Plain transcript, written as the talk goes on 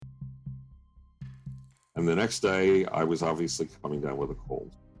And the next day, I was obviously coming down with a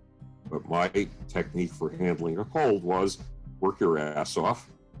cold. But my technique for handling a cold was work your ass off,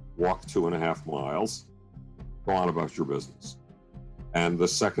 walk 2.5 miles, go on about your business. And the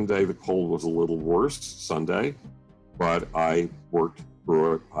second day, the cold was a little worse, Sunday, but I worked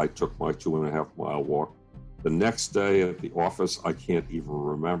through it. I took my 2.5 mile walk. The next day at the office, I can't even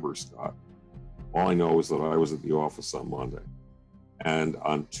remember, Scott. All I know is that I was at the office on Monday. And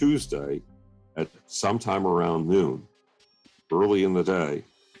on Tuesday, at sometime around noon, early in the day,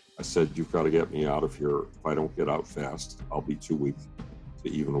 I said, you've got to get me out of here. If I don't get out fast, I'll be too weak to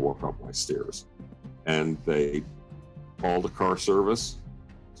even walk up my stairs. And they called a car service.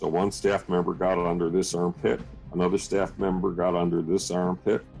 So one staff member got under this armpit, another staff member got under this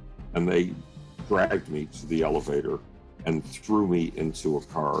armpit, and they dragged me to the elevator and threw me into a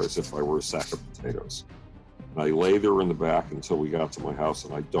car as if I were a sack of potatoes. And I lay there in the back until we got to my house,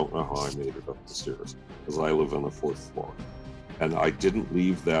 and I don't know how I made it up the stairs because I live on the 4th floor. And I didn't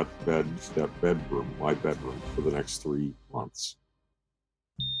leave that bedroom, my bedroom, for the next 3 months.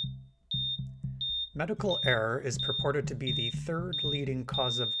 Medical error is purported to be the third leading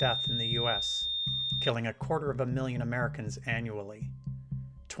cause of death in the US, killing 250,000 Americans annually.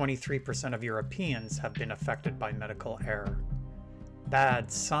 23% of Europeans have been affected by medical error.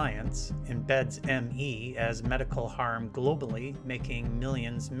 Bad science embeds ME as medical harm globally, making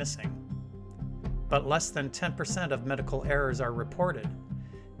millions missing. But less than 10% of medical errors are reported,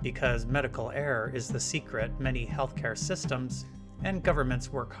 because medical error is the secret many healthcare systems and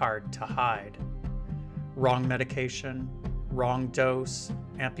governments work hard to hide. Wrong medication, wrong dose,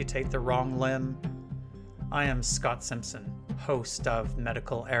 amputate the wrong limb. I am Scott Simpson, host of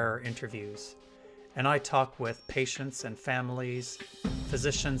Medical Error Interviews, and I talk with patients and families,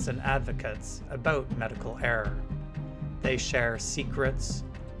 physicians and advocates about medical error. They share secrets,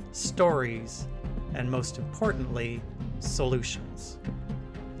 stories, and most importantly, solutions.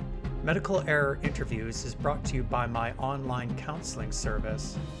 Medical Error Interviews is brought to you by my online counseling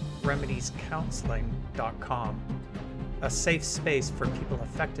service, remediescounseling.com, a safe space for people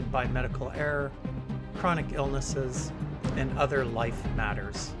affected by medical error, chronic illnesses, and other life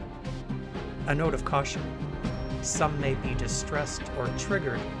matters. A note of caution: some may be distressed or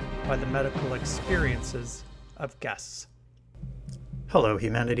triggered by the medical experiences of guests. Hello,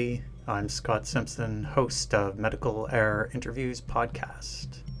 humanity. I'm Scott Simpson, host of Medical Error Interviews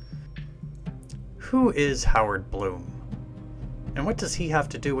podcast. Who is Howard Bloom? And what does he have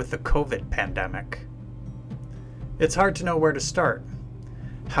to do with the COVID pandemic? It's hard to know where to start.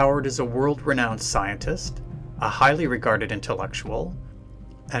 Howard is a world-renowned scientist, a highly regarded intellectual,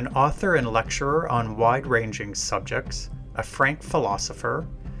 an author and lecturer on wide-ranging subjects, a frank philosopher,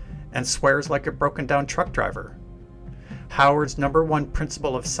 and swears like a broken-down truck driver. Howard's number one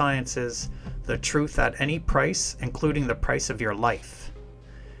principle of science is the truth at any price, including the price of your life.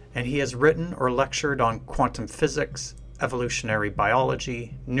 And he has written or lectured on quantum physics, evolutionary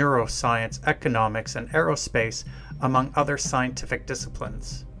biology, neuroscience, economics, and aerospace, among other scientific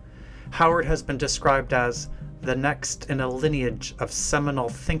disciplines. Howard has been described as the next in a lineage of seminal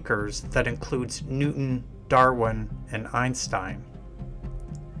thinkers that includes Newton, Darwin, and Einstein.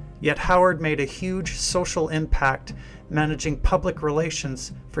 Yet Howard made a huge social impact managing public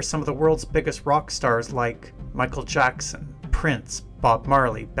relations for some of the world's biggest rock stars like Michael Jackson, Prince, Bob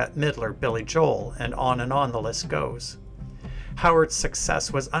Marley, Bette Midler, Billy Joel, and on the list goes. Howard's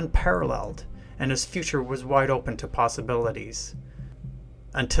success was unparalleled, and his future was wide open to possibilities,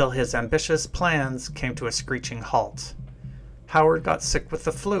 until his ambitious plans came to a screeching halt. Howard got sick with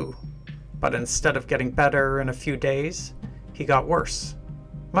the flu, but instead of getting better in a few days, he got worse,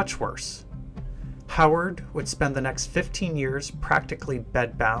 much worse. Howard would spend the next 15 years practically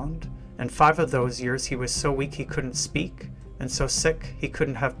bedbound, and 5 of those years he was so weak he couldn't speak, and so sick he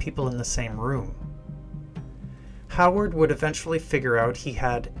couldn't have people in the same room. Howard would eventually figure out he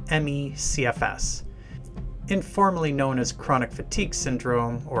had ME/CFS, informally known as chronic fatigue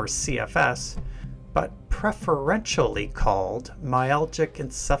syndrome, or CFS, but preferentially called myalgic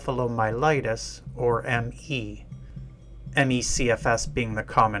encephalomyelitis, or ME. ME/CFS being the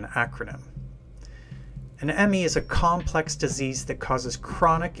common acronym. And ME is a complex disease that causes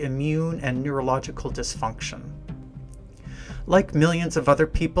chronic immune and neurological dysfunction. Like millions of other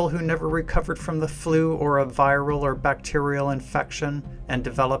people who never recovered from the flu or a viral or bacterial infection and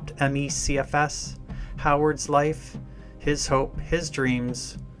developed ME/CFS, Howard's life, his hope, his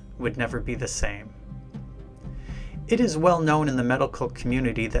dreams would never be the same. It is well known in the medical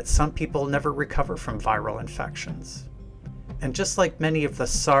community that some people never recover from viral infections. And just like many of the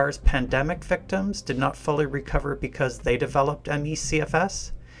SARS pandemic victims did not fully recover because they developed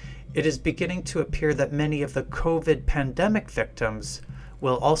ME/CFS, It is beginning to appear that many of the COVID pandemic victims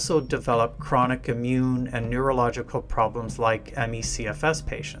will also develop chronic immune and neurological problems like ME/CFS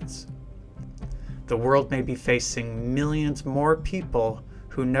patients. The world may be facing millions more people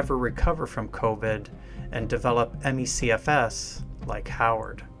who never recover from COVID and develop ME/CFS like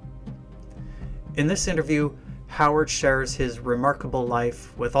Howard. In this interview, Howard shares his remarkable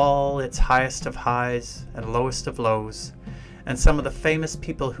life with all its highest of highs and lowest of lows, and some of the famous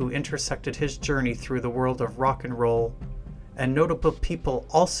people who intersected his journey through the world of rock and roll, and notable people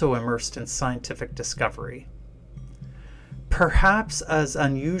also immersed in scientific discovery. Perhaps as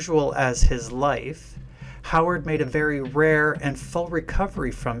unusual as his life, Howard made a very rare and full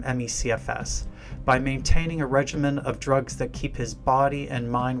recovery from ME/CFS by maintaining a regimen of drugs that keep his body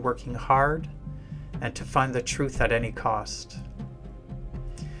and mind working hard, and to find the truth at any cost.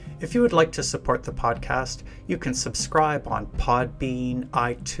 If you would like to support the podcast, you can subscribe on Podbean,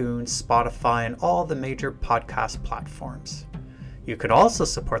 iTunes, Spotify, and all the major podcast platforms. You could also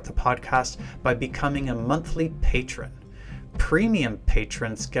support the podcast by becoming a monthly patron. Premium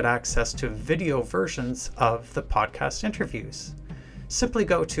patrons get access to video versions of the podcast interviews. Simply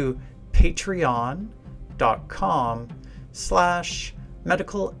go to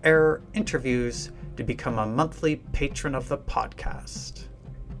patreon.com/medical error interviews to become a monthly patron of the podcast.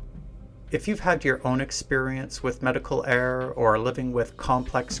 If you've had your own experience with medical error or are living with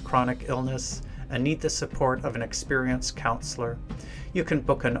complex chronic illness and need the support of an experienced counselor, you can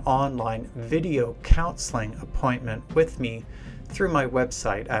book an online video counseling appointment with me through my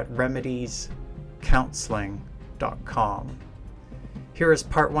website at remediescounseling.com. Here is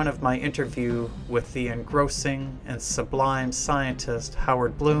part one of my interview with the engrossing and sublime scientist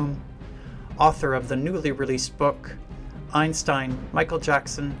Howard Bloom, author of the newly released book, Einstein, Michael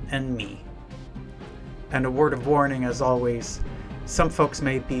Jackson, and Me. And a word of warning, as always, some folks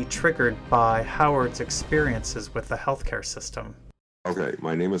may be triggered by Howard's experiences with the healthcare system. Okay,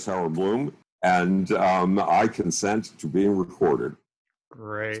 my name is Howard Bloom, and I consent to being recorded.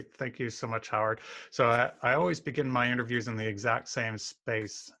 Great. Thank you so much, Howard. So I always begin my interviews in the exact same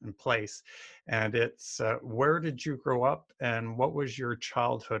space and place. And it's, where did you grow up and what was your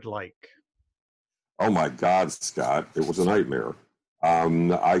childhood like? Oh my God, Scott, it was a nightmare.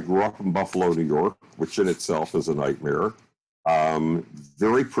 I grew up in Buffalo, New York, which in itself is a nightmare.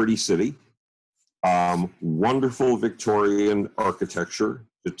 Very pretty city. Wonderful Victorian architecture,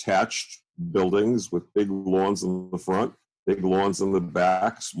 detached buildings with big lawns in the front, big lawns in the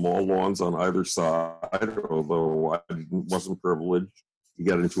back, small lawns on either side, although I wasn't privileged to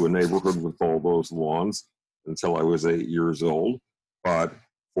get into a neighborhood with all those lawns until I was 8 years old. But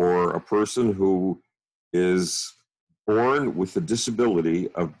for a person who is born with the disability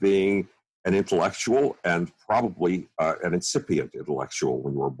of being an intellectual and probably an incipient intellectual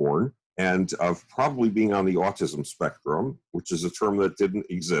when you were born, and of probably being on the autism spectrum, which is a term that didn't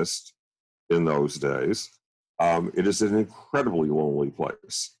exist in those days, it is an incredibly lonely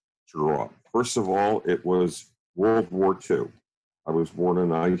place to grow up. First of all, it was World War II. I was born in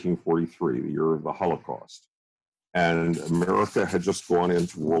 1943, the year of the Holocaust, and America had just gone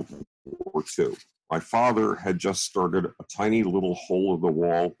into World War II. My father had just started a tiny little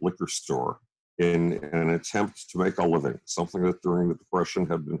hole-in-the-wall liquor store in an attempt to make a living, something that during the Depression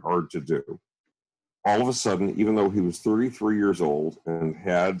had been hard to do. All of a sudden, even though he was 33 years old and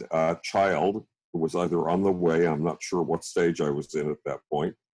had a child who was either on the way, I'm not sure what stage I was in at that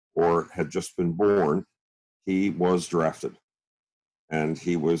point, or had just been born, he was drafted. And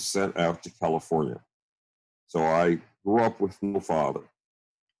he was sent out to California. So I grew up with no father.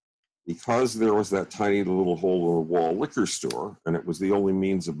 Because there was that tiny little hole-in-the-wall liquor store, and it was the only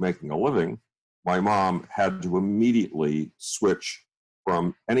means of making a living, my mom had to immediately switch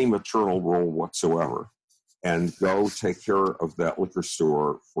from any maternal role whatsoever and go take care of that liquor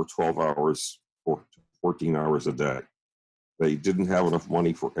store for 12 hours or 14 hours a day. They didn't have enough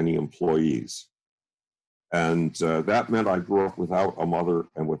money for any employees. And that meant I grew up without a mother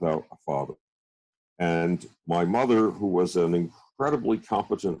and without a father. And my mother, who was an incredibly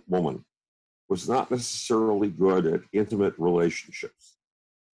competent woman, was not necessarily good at intimate relationships.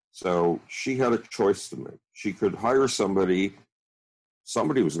 So she had a choice to make. She could hire somebody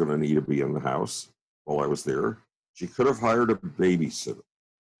was going to need to be in the house while I was there. She could have hired a babysitter,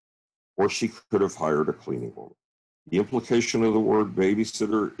 or she could have hired a cleaning woman. The implication of the word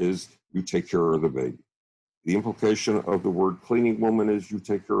babysitter is you take care of the baby. The implication of the word cleaning woman is you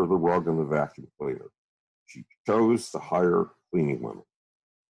take care of the rug and the vacuum cleaner. She chose to hire cleaning women.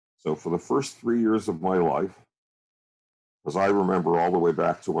 So for the first 3 years of my life, as I remember all the way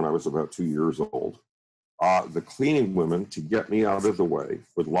back to when I was about 2 years old, the cleaning women, to get me out of the way,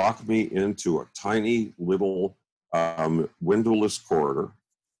 would lock me into a tiny little windowless corridor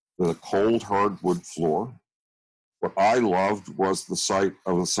with a cold hardwood floor. What I loved was the sight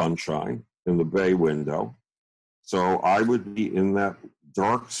of the sunshine in the bay window. So I would be in that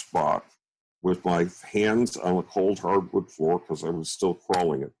dark spot with my hands on the cold hardwood floor, because I was still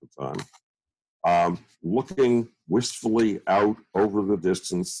crawling at the time, looking wistfully out over the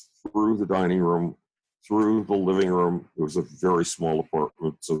distance, through the dining room, through the living room. It was a very small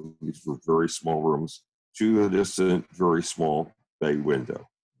apartment, so these were very small rooms, to the distant, very small bay window,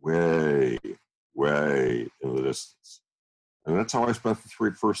 way, way in the distance. And that's how I spent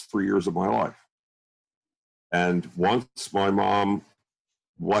the first 3 years of my life. And once my mom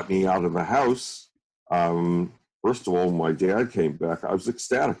let me out of the house, first of all, my dad came back. I was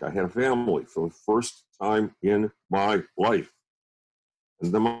ecstatic. I had a family for the first time in my life.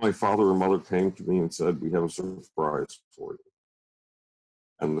 And then my father and mother came to me and said, "We have a surprise for you."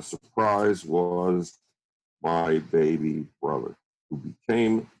 And the surprise was my baby brother, who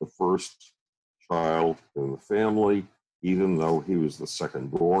became the first child in the family, even though he was the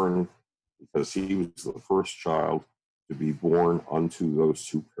second born, because he was the first child to be born unto those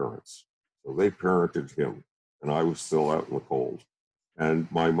two parents. So they parented him, and I was still out in the cold. And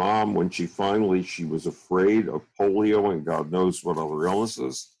my mom, when she was afraid of polio and God knows what other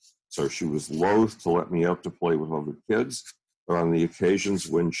illnesses, so she was loath to let me out to play with other kids. But on the occasions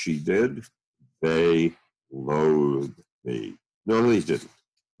when she did, they loathed me. No, they didn't.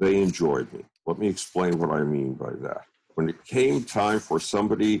 They enjoyed me. Let me explain what I mean by that. When it came time for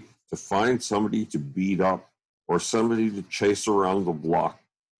somebody to find somebody to beat up, or somebody to chase around the block,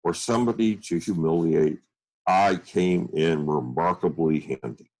 or somebody to humiliate, I came in remarkably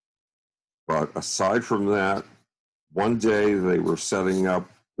handy. But aside from that, one day they were setting up,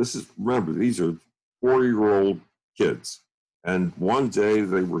 remember, these are 4-year-old kids. And one day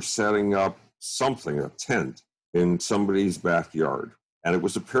they were setting up something, a tent, in somebody's backyard. And it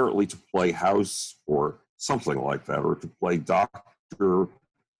was apparently to play house or something like that, or to play doctor,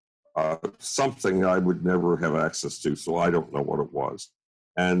 something I would never have access to, so I don't know what it was.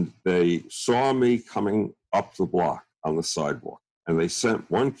 And they saw me coming up the block on the sidewalk, and they sent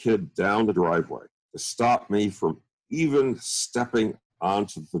one kid down the driveway to stop me from even stepping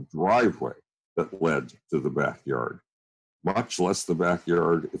onto the driveway that led to the backyard, much less the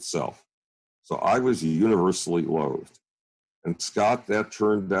backyard itself. So I was universally loathed. And Scott, that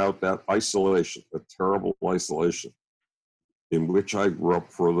turned out, that isolation, that terrible isolation in which I grew up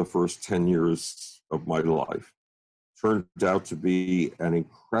for the first 10 years of my life, turned out to be an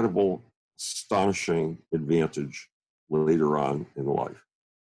incredible, astonishing advantage later on in life.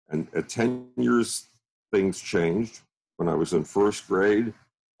 And at 10 years, things changed. When I was in first grade,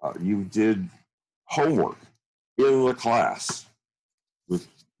 you did homework in the class with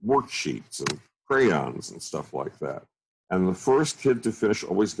worksheets and crayons and stuff like that. And the first kid to finish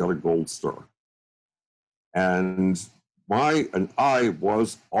always got a gold star. And I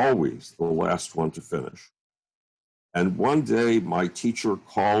was always the last one to finish. And one day my teacher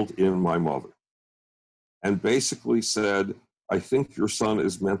called in my mother and basically said, "I think your son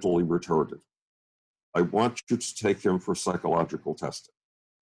is mentally retarded. I want you to take him for psychological testing,"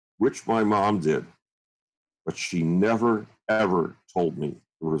 which my mom did. But she never, ever told me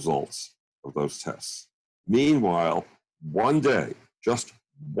the results of those tests. Meanwhile, one day, just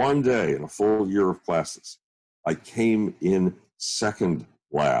one day in a full year of classes, I came in second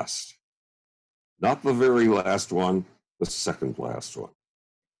last. Not the very last one, the second last one.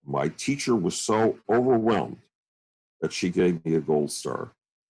 My teacher was so overwhelmed that she gave me a gold star.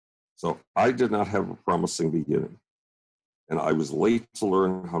 So I did not have a promising beginning. And I was late to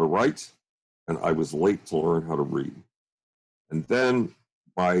learn how to write, and I was late to learn how to read. And then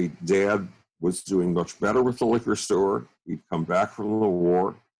my dad was doing much better with the liquor store. He'd come back from the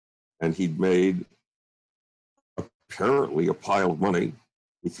war, and he'd made apparently a pile of money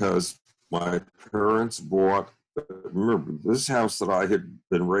because my parents bought, remember, this house that I had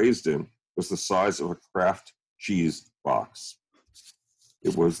been raised in was the size of a Kraft cheese box.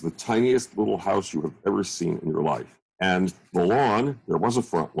 It was the tiniest little house you have ever seen in your life. And the lawn, there was a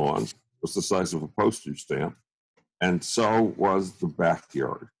front lawn, was the size of a postage stamp, and so was the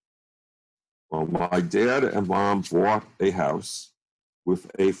backyard. Well, my dad and mom bought a house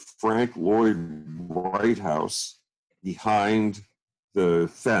with a Frank Lloyd Wright house behind the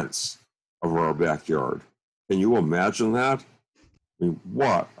fence of our backyard. Can you imagine that? I mean,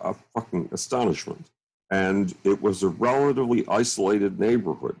 what a fucking astonishment. And it was a relatively isolated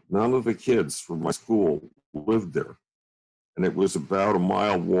neighborhood. None of the kids from my school lived there. And it was about a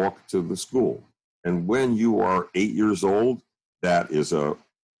mile walk to the school. And when you are 8 years old, that's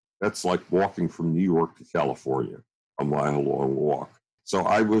like walking from New York to California, a mile-long walk. So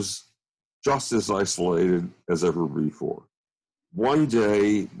I was just as isolated as ever before. One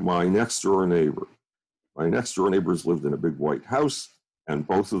day, my next-door neighbors lived in a big white house, and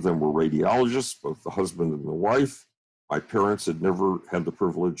both of them were radiologists, both the husband and the wife. My parents had never had the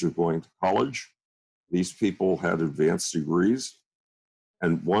privilege of going to college. These people had advanced degrees.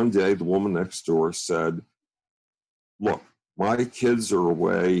 And one day, the woman next door said, "Look, my kids are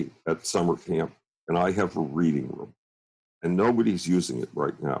away at summer camp, and I have a reading room, and nobody's using it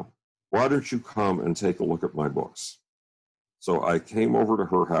right now. Why don't you come and take a look at my books?" So I came over to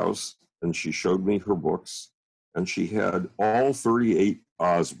her house, and she showed me her books, and she had all 38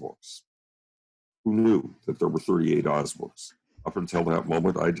 Oz books. Who knew that there were 38 Oz books? Up until that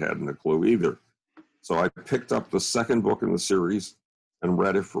moment, I hadn't a clue either. So I picked up the second book in the series and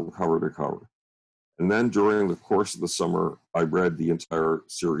read it from cover to cover. And then during the course of the summer, I read the entire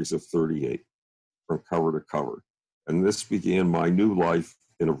series of 38 from cover to cover. And this began my new life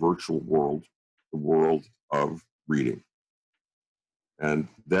in a virtual world, the world of reading. And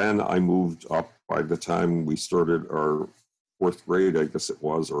then I moved up. By the time we started our fourth grade, I guess it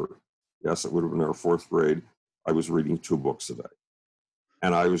was, or yes, it would have been our fourth grade, I was reading 2 books a day.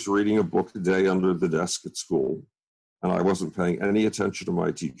 And I was reading a book a day under the desk at school. And I wasn't paying any attention to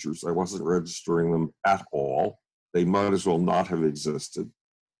my teachers. I wasn't registering them at all. They might as well not have existed.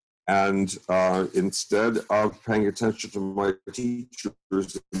 And instead of paying attention to my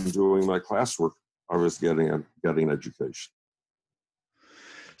teachers and doing my classwork, I was getting education.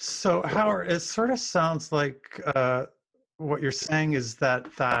 So, Howard, it sort of sounds like what you're saying is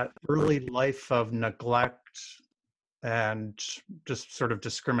that early life of neglect and just sort of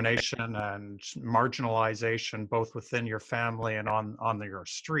discrimination and marginalization, both within your family and on your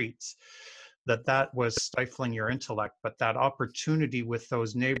streets, that was stifling your intellect. But that opportunity with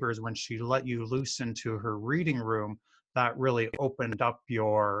those neighbors, when she let you loose into her reading room, that really opened up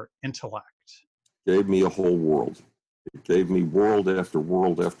your intellect. Gave me a whole world. It gave me world after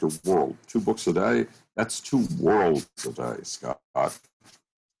world after world. 2 books a day, that's 2 worlds a day, Scott.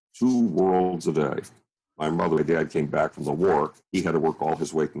 2 worlds a day. My dad came back from the war. He had to work all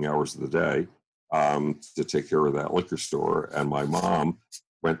his waking hours of the day to take care of that liquor store. And my mom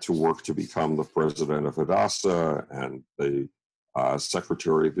went to work to become the president of Hadassah and the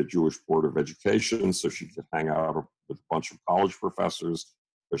secretary of the Jewish Board of Education, so she could hang out with a bunch of college professors,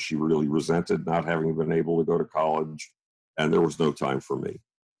 because she really resented not having been able to go to college. And there was no time for me.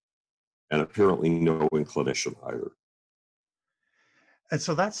 And apparently no inclination either. And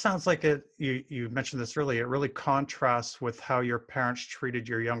so that sounds like you mentioned this earlier, it really contrasts with how your parents treated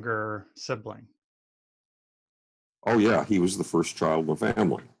your younger sibling. Oh yeah, he was the first child in the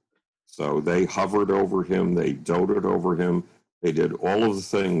family. So they hovered over him, they doted over him, they did all of the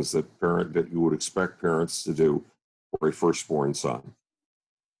things that you would expect parents to do for a firstborn son,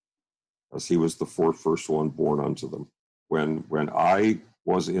 as he was the first one born unto them. When I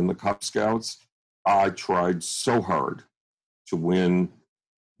was in the Cub Scouts, I tried so hard to win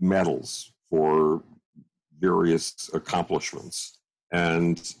medals for various accomplishments.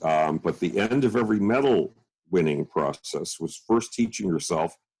 But the end of every medal winning process was first teaching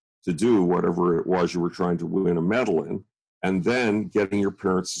yourself to do whatever it was you were trying to win a medal in, and then getting your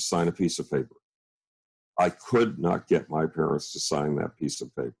parents to sign a piece of paper. I could not get my parents to sign that piece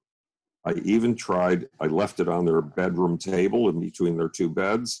of paper. I even tried, I left it on their bedroom table in between their 2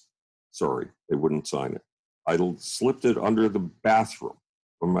 beds. Sorry, they wouldn't sign it. I slipped it under the bathroom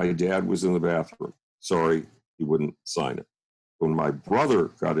when my dad was in the bathroom. Sorry, he wouldn't sign it. When my brother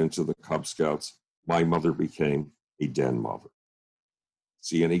got into the Cub Scouts, my mother became a den mother.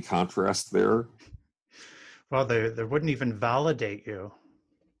 See any contrast there? Well, they wouldn't even validate you.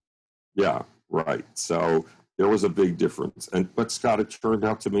 Yeah, right. So there was a big difference. But Scott, it turned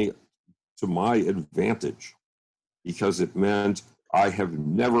out to my advantage, because it meant I have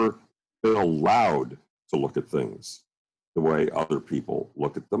never been allowed to look at things the way other people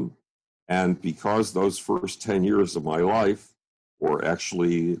look at them. And because those first 10 years of my life, or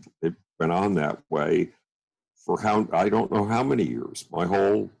actually it went on that way for I don't know how many years, my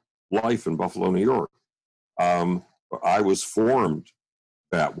whole life in Buffalo, New York, I was formed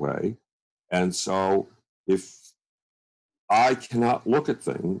that way. And so if I cannot look at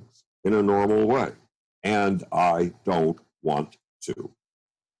things in a normal way, and I don't want to,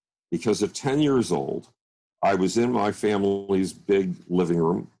 because at 10 years old, I was in my family's big living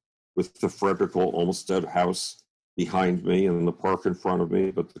room with the Frederick Olmsted house behind me and the park in front of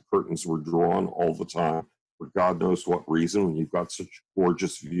me, but the curtains were drawn all the time for God knows what reason when you've got such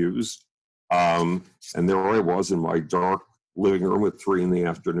gorgeous views. And there I was in my dark living room at 3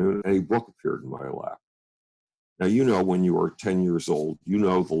 p.m, and a book appeared in my lap. Now, you know, when you are 10 years old, you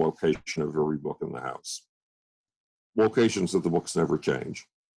know the location of every book in the house. Locations of the books never change.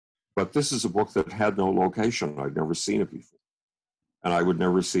 But this is a book that had no location. I'd never seen it before. And I would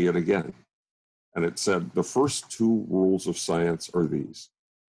never see it again. And it said, the first 2 rules of science are these: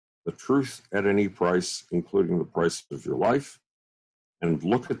 the truth at any price, including the price of your life, and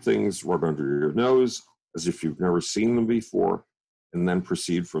look at things right under your nose as if you've never seen them before, and then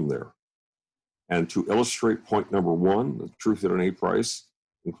proceed from there. And to illustrate point number 1, the truth at any price,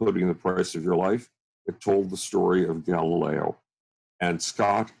 including the price of your life, it told the story of Galileo. And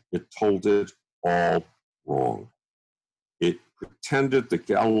Scott, it told it all wrong. It pretended that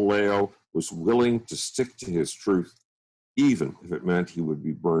Galileo was willing to stick to his truth, even if it meant he would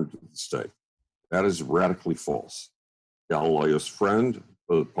be burned at the stake. That is radically false. Galileo's friend,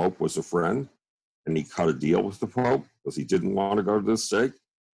 the Pope, was a friend, and he cut a deal with the Pope because he didn't want to go to the stake,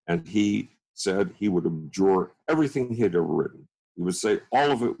 and he said he would abjure everything he had ever written. He would say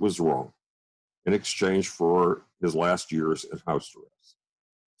all of it was wrong in exchange for his last years in house arrest.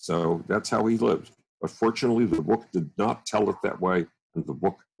 So that's how he lived. But fortunately, the book did not tell it that way, and the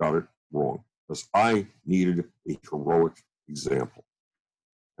book got it wrong, because I needed a heroic example.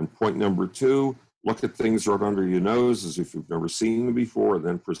 And point number 2, look at things right under your nose as if you've never seen them before, and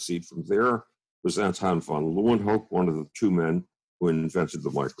then proceed from there. Was Anton von Leeuwenhoek, one of the 2 men who invented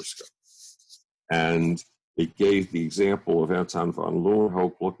the microscope. And it gave the example of Anton von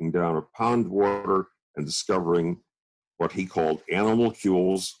Leeuwenhoek looking down at pond water and discovering what he called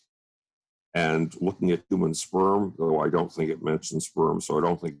animalcules, and looking at human sperm, though I don't think it mentioned sperm, so I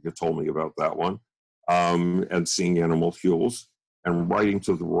don't think it told me about that one, and seeing animalcules, and writing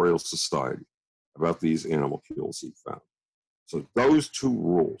to the Royal Society about these animalcules he found. So those 2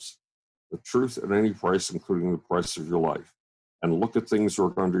 rules, the truth at any price, including the price of your life, and look at things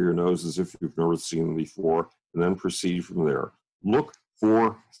right under your nose as if you've never seen them before, and then proceed from there. Look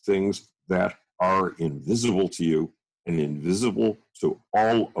for things that are invisible to you and invisible to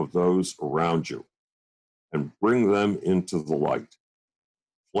all of those around you, and bring them into the light.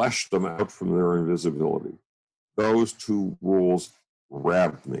 Flesh them out from their invisibility. Those 2 rules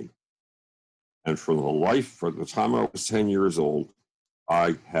grabbed me. And for the time I was 10 years old,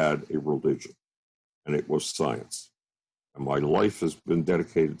 I had a religion, and it was science. And my life has been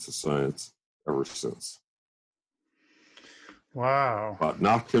dedicated to science ever since. Wow. But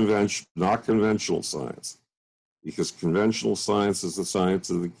not conventional science, because conventional science is the science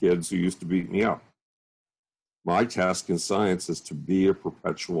of the kids who used to beat me up. My task in science is to be a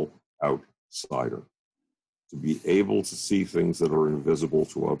perpetual outsider, to be able to see things that are invisible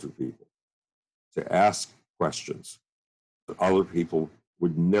to other people, to ask questions that other people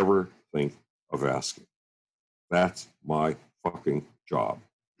would never think of asking. That's my fucking job.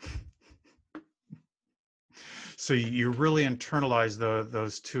 So you really internalize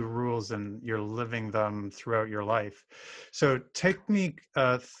those 2 rules, and you're living them throughout your life. So take me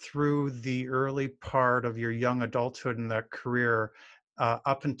through the early part of your young adulthood and that career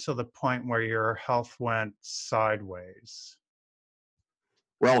up until the point where your health went sideways.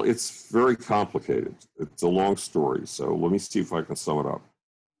 Well, it's very complicated. It's a long story, so let me see if I can sum it up.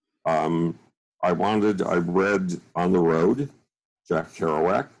 I read On the Road, Jack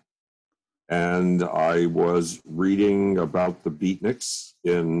Kerouac, and I was reading about the beatniks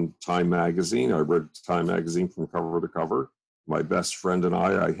in Time magazine. I read Time magazine from cover to cover. My best friend and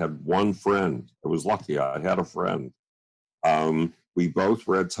I had one friend. I was lucky. I had a friend. We both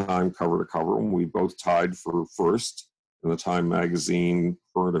read Time cover to cover, and we both tied for first in the Time magazine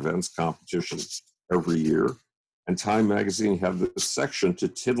current events competition every year. And Time magazine had this section to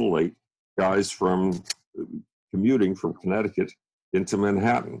titillate guys from commuting from Connecticut into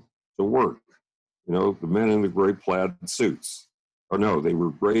Manhattan to work. You know, the men in the gray plaid suits. Oh no, they were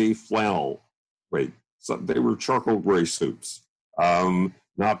gray flannel. They were charcoal gray suits.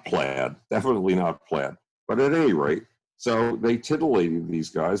 Not plaid, definitely not plaid. But at any rate, so they titillated these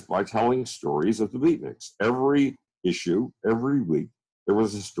guys by telling stories of the beatniks. Every issue, every week, there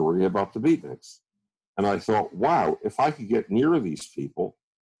was a story about the beatniks. And I thought, wow, if I could get near these people,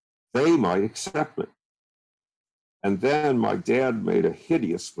 they might accept me. And then my dad made a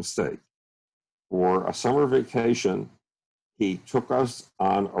hideous mistake. For a summer vacation, he took us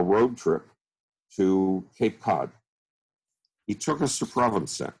on a road trip to Cape Cod. He took us to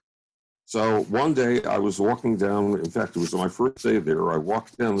Provincetown. So one day I was walking down, in fact, it was my first day there. I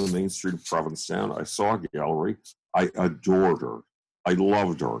walked down the main street of Provincetown. I saw a gallery. I adored art. I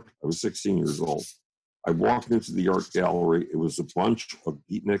loved art. I was 16 years old. I walked into the art gallery. It was a bunch of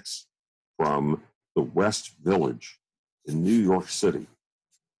beatniks from the West Village in New York City.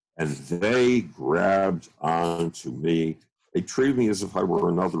 And they grabbed onto me. They treated me as if I were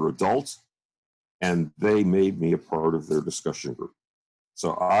another adult, and they made me a part of their discussion group.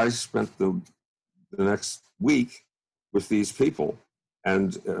 So I spent the next week with these people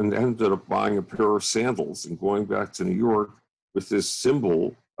and ended up buying a pair of sandals and going back to New York with this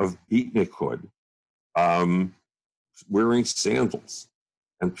symbol of beatnikhood, wearing sandals.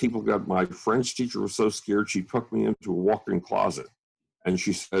 And people got, my French teacher was so scared, she took me into a walk-in closet. And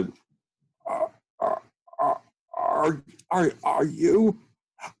she said, are you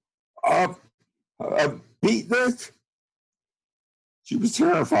a beatnik? She was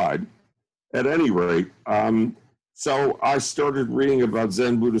terrified. At any rate, so I started reading about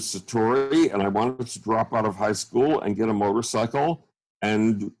Zen Buddhist Satori, and I wanted to drop out of high school and get a motorcycle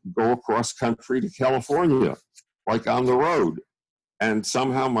and go across country to California, like on the road. And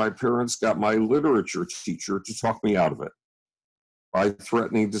somehow my parents got my literature teacher to talk me out of it by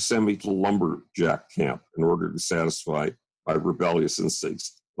threatening to send me to lumberjack camp in order to satisfy my rebellious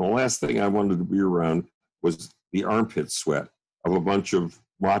instincts. The last thing I wanted to be around was the armpit sweat of a bunch of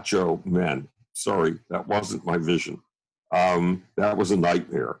macho men. Sorry, that wasn't my vision. That was a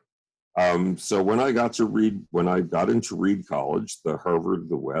nightmare. So when I got into Reed College, the Harvard of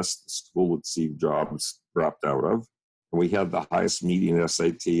the West, the school that Steve Jobs dropped out of, and we had the highest median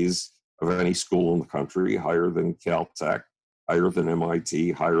SATs of any school in the country, higher than Caltech, higher than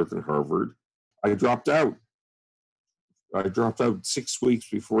MIT, higher than Harvard. I dropped out. I dropped out 6 weeks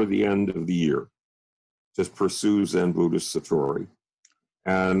before the end of the year to pursue Zen Buddhist Satori.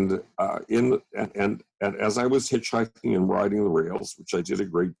 And as I was hitchhiking and riding the rails, which I did a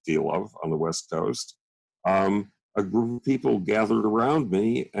great deal of on the West Coast, a group of people gathered around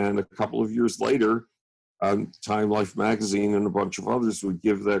me, and a couple of years later, Time Life magazine and a bunch of others would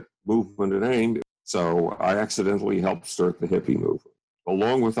give that movement a name. So I accidentally helped start the hippie movement,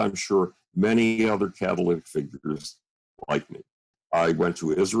 along with, I'm sure, many other catalytic figures like me. I went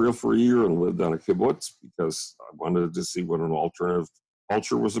to Israel for a year and lived on a kibbutz because I wanted to see what an alternative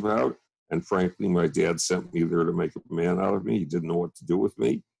culture was about. And frankly, my dad sent me there to make a man out of me. He didn't know what to do with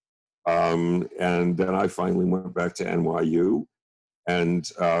me. And then I finally went back to NYU. And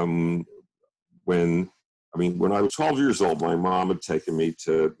when I was 12 years old, my mom had taken me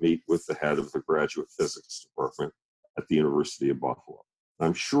to meet with the head of the graduate physics department at the University of Buffalo.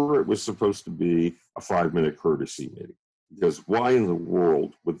 I'm sure it was supposed to be a 5-minute courtesy meeting, because why in the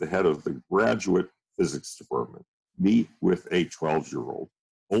world would the head of the graduate physics department meet with a 12-year-old?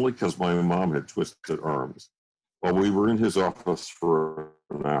 Only because my mom had twisted arms. Well, we were in his office for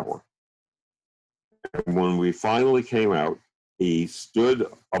an hour. And when we finally came out, he stood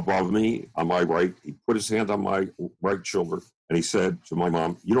above me on my right. He put his hand on my right shoulder, and he said to my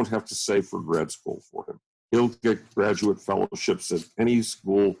mom, "You don't have to save for grad school for him. He'll get graduate fellowships at any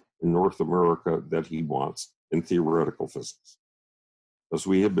school in North America that he wants in theoretical physics." As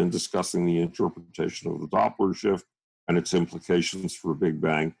we have been discussing the interpretation of the Doppler shift and its implications for Big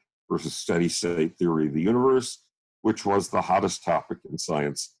Bang versus steady state theory of the universe, which was the hottest topic in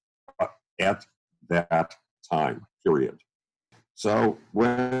science at that time, period. So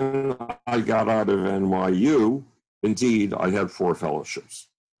when I got out of NYU, indeed, I had 4 fellowships,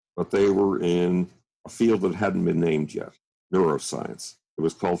 but they were in a field that hadn't been named yet, neuroscience. It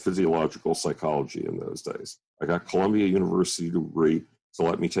was called physiological psychology in those days. I got Columbia University degree to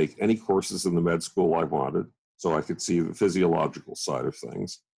let me take any courses in the med school I wanted so I could see the physiological side of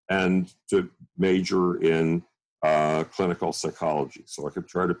things, and to major in clinical psychology so I could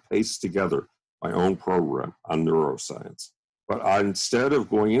try to paste together my own program on neuroscience. But instead of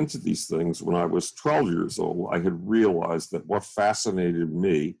going into these things when I was 12 years old, I had realized that what fascinated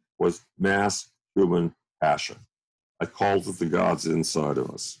me was mass human passion. I called it the gods inside of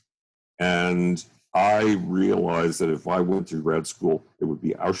us. And I realized that if I went to grad school, it would be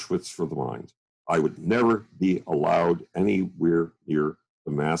Auschwitz for the mind. I would never be allowed anywhere near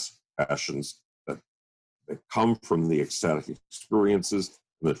the mass passions that come from the ecstatic experiences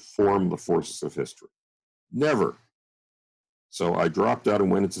and that form the forces of history. Never. So I dropped out and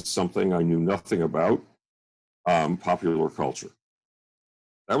went into something I knew nothing about, popular culture.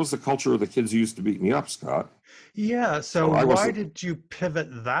 That was the culture of the kids who used to beat me up, Scott. Yeah, so why did you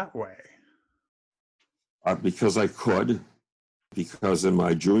pivot that way? Because I could. Because in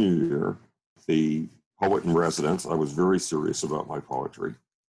my junior year, the poet in residence, I was very serious about my poetry.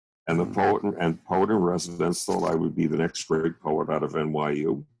 And the poet in residence thought I would be the next great poet out of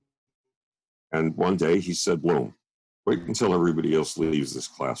NYU. And one day he said, "Bloom, wait until everybody else leaves this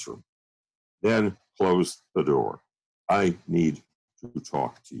classroom. Then close the door. I need to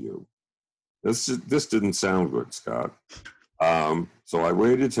talk to you." This didn't sound good, Scott. So I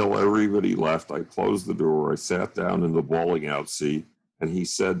waited till everybody left. I closed the door. I sat down in the bowling out seat, and he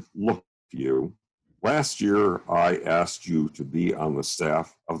said, "Look, you. Last year, I asked you to be on the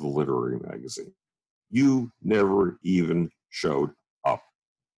staff of the literary magazine. You never even showed up.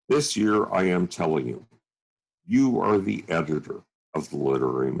 This year, I am telling you, you are the editor of the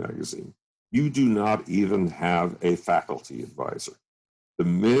literary magazine. You do not even have a faculty advisor. The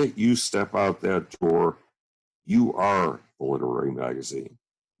minute you step out that door, you are the literary magazine.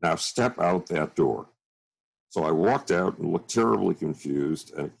 Now step out that door." So I walked out and looked terribly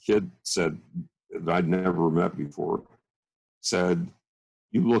confused. And a kid said, that I'd never met before, said,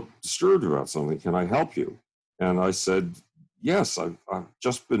 "You look disturbed about something. Can I help you?" And I said, "Yes, I've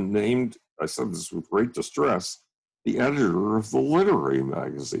just been named," I said this with great distress, "the editor of the literary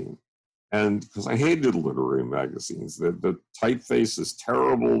magazine." And because I hated literary magazines, the typeface is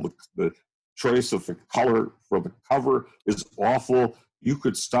terrible. The choice of the color for the cover is awful. You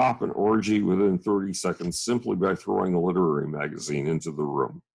could stop an orgy within 30 seconds simply by throwing a literary magazine into the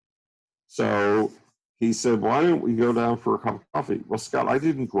room. So he said, "Why don't we go down for a cup of coffee?" Well, Scott, I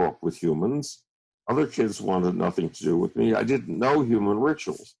didn't grow up with humans. Other kids wanted nothing to do with me. I didn't know human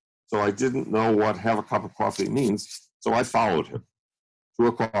rituals. So I didn't know what have a cup of coffee means. So I followed him to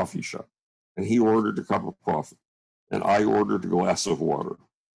a coffee shop. And he ordered a cup of coffee. And I ordered a glass of water.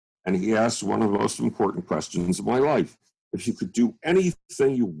 And he asked one of the most important questions of my life. If you could do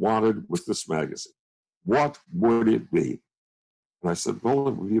anything you wanted with this magazine, what would it be? And I said, well,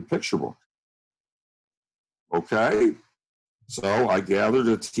 it would be a picture book. Okay. So I gathered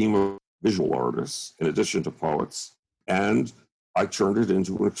a team of visual artists in addition to poets, and I turned it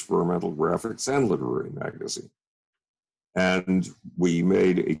into an experimental graphics and literary magazine. And we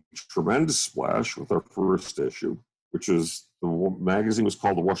made a tremendous splash with our first issue, which is, the magazine was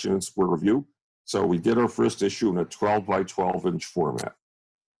called the Washington Square Review. So we did our first issue in a 12 by 12 inch format.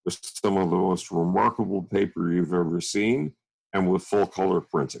 With some of the most remarkable paper you've ever seen, and with full color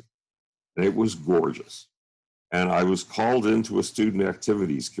printing. And it was gorgeous. And I was called into a student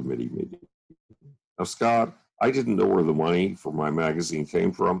activities committee meeting. Now, Scott, I didn't know where the money for my magazine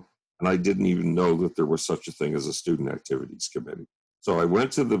came from, and I didn't even know that there was such a thing as a student activities committee. So I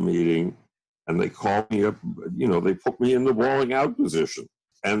went to the meeting, and they called me up, they put me in the bowling out position.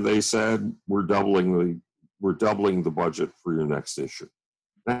 And they said, we're doubling the budget for your next issue.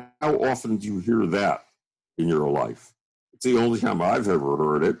 Now, how often do you hear that in your life? It's the only time I've ever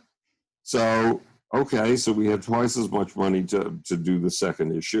heard it. So, okay, so we had twice as much money to do the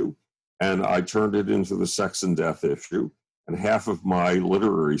second issue, and I turned it into the Sex and Death issue, and half of my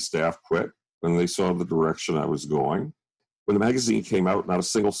literary staff quit when they saw the direction I was going. When the magazine came out, not a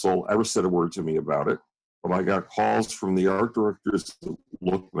single soul ever said a word to me about it, but I got calls from the art directors of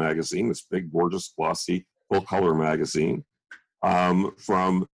Look magazine, this big, gorgeous, glossy, full-color magazine,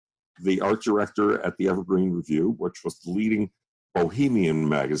 from the art director at the Evergreen Review, which was the leading bohemian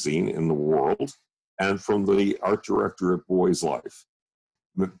magazine in the world, and from the art director at Boys Life,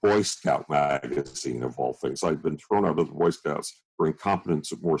 Boy Scout magazine, of all things. I'd been thrown out of the Boy Scouts for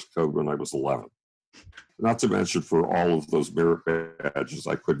incompetence at Morse code when I was 11. Not to mention for all of those merit badges,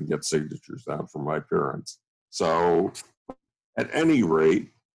 I couldn't get signatures down from my parents. So at any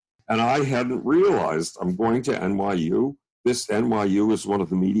rate, and I hadn't realized I'm going to NYU. This NYU is one of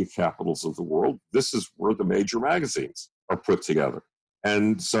the media capitals of the world. This is where the major magazines are put together.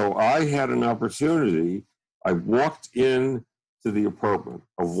 And so I had an opportunity. I walked in to the apartment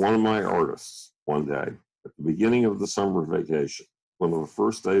of one of my artists one day at the beginning of the summer vacation, one of the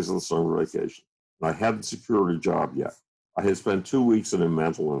first days of the summer vacation. And I hadn't secured a job yet. I had spent 2 weeks in a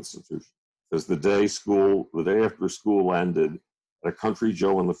mental institution because the day after school ended at a Country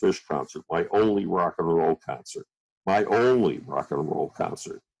Joe and the Fish concert, my only rock and roll concert,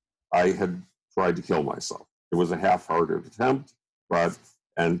 I had tried to kill myself. It was a half-hearted attempt,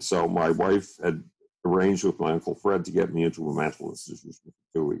 and so my wife had arranged with my Uncle Fred to get me into a mental institution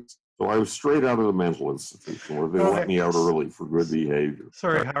for 2 weeks. So I was straight out of the mental institution where they let me out early for good behavior.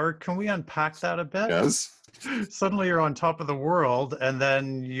 Sorry, Howard, can we unpack that a bit? Yes. Suddenly you're on top of the world, and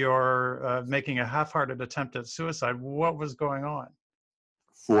then you're making a half-hearted attempt at suicide. What was going on?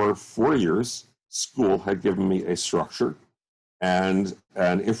 For 4 years, school had given me a structure and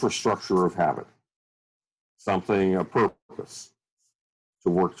an infrastructure of habit, a purpose to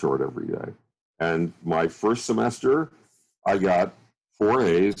work toward every day. And my first semester, I got 4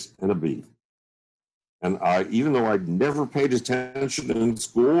 A's and a B. And even though I'd never paid attention in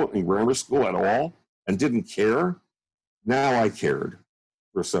grammar school at all, and didn't care, now I cared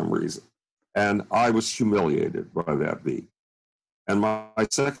for some reason. And I was humiliated by that B. And my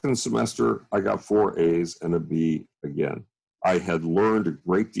second semester, I got 4 A's and a B again. I had learned a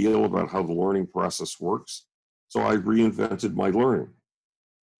great deal about how the learning process works, so I reinvented my learning.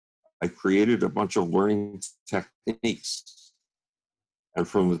 I created a bunch of learning techniques. And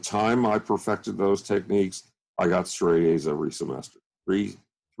from the time I perfected those techniques, I got straight A's every semester. Three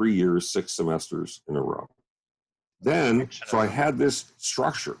years, 6 semesters in a row. Then, so I had this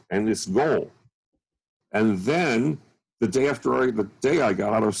structure and this goal. And then the day I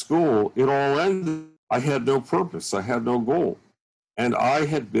got out of school, it all ended. I had no purpose. I had no goal. And I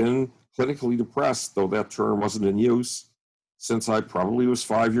had been clinically depressed, though that term wasn't in use, since I probably was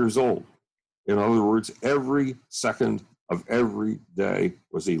 5 years old. In other words, every second of every day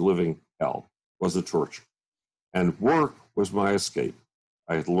was a living hell, was a torture. And work was my escape.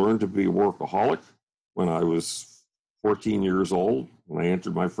 I had learned to be a workaholic when I was 14 years old, when I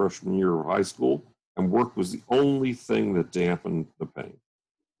entered my freshman year of high school, and work was the only thing that dampened the pain.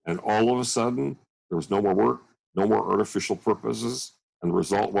 And all of a sudden, there was no more work, no more artificial purposes, and the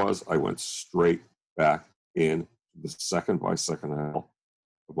result was I went straight back into the second-by-second hell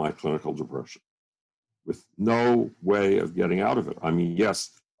of my clinical depression with no way of getting out of it. I mean,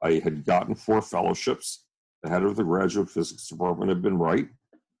 yes, I had gotten 4 fellowships. The head of the graduate physics department had been right.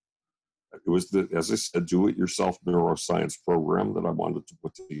 It was the, as I said, do-it-yourself neuroscience program that I wanted to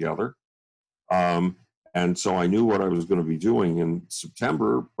put together. And so I knew what I was going to be doing in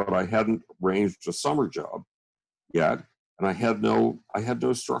September, but I hadn't arranged a summer job yet, and I had no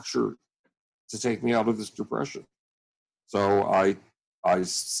structure to take me out of this depression. So I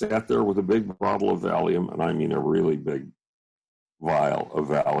sat there with a big bottle of Valium, and I mean a really big vial of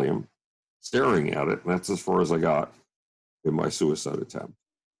Valium, staring at it, and that's as far as I got in my suicide attempt.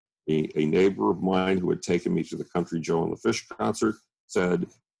 A neighbor of mine who had taken me to the Country Joe and the Fish concert said,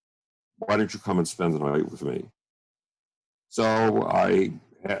 "Why don't you come and spend the night with me?" So I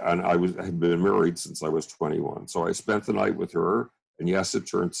had been married since I was 21. So I spent the night with her, and yes, it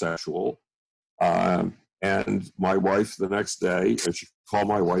turned sexual. And my wife the next day, and she called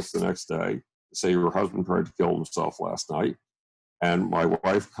my wife the next day to say her husband tried to kill himself last night. And my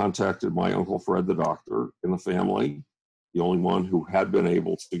wife contacted my Uncle Fred, the doctor in the family, the only one who had been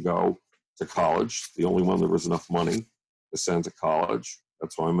able to go to college, the only one there was enough money to send to college.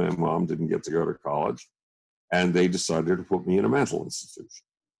 That's why my mom didn't get to go to college. And they decided to put me in a mental institution.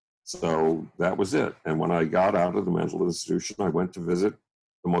 So that was it. And when I got out of the mental institution, I went to visit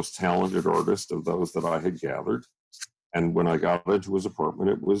the most talented artist of those that I had gathered. And when I got into his apartment,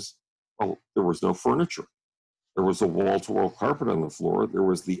 it was, well, there was no furniture. There was a wall-to-wall carpet on the floor. There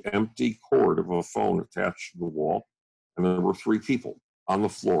was the empty cord of a phone attached to the wall. And there were 3 people on the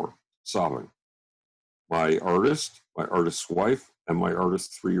floor sobbing. My artist's wife, and my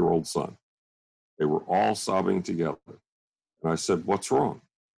artist's 3-year-old son. They were all sobbing together. And I said, "What's wrong?"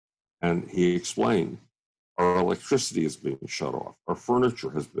 And he explained, "Our electricity is being shut off. Our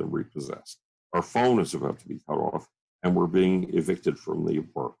furniture has been repossessed. Our phone is about to be cut off, and we're being evicted from the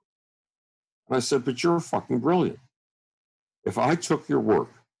apartment." And I said, "But you're fucking brilliant. If I took your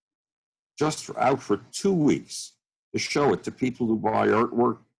work just out for 2 weeks to show it to people who buy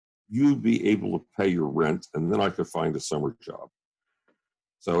artwork, you'd be able to pay your rent, and then I could find a summer job."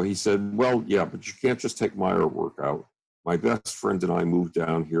 So he said, "Well, yeah, but you can't just take my artwork out. My best friend and I moved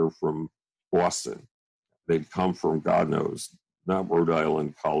down here from Boston. They'd come from, God knows, not Rhode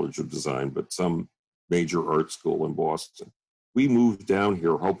Island College of Design, but some major art school in Boston. We moved down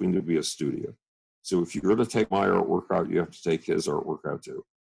here hoping to be a studio. So if you're going to take my artwork out, you have to take his artwork out too."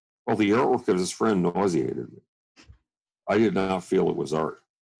 Well, the artwork of his friend nauseated me. I did not feel it was art.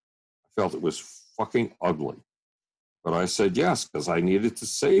 I felt it was fucking ugly. But I said yes, because I needed to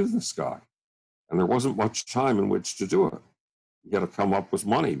save this guy. And there wasn't much time in which to do it. You had to come up with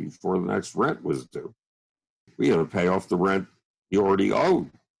money before the next rent was due. We had to pay off the rent he already owed.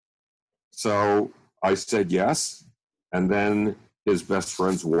 So I said yes. And then his best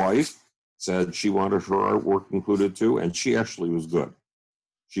friend's wife said she wanted her artwork included too. And she actually was good.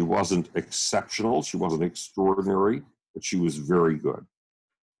 She wasn't exceptional. She wasn't extraordinary, but she was very good.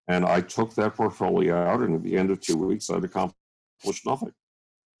 And I took that portfolio out, and at the end of 2 weeks, I'd accomplished nothing.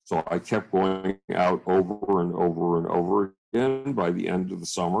 So I kept going out over and over and over again. By the end of the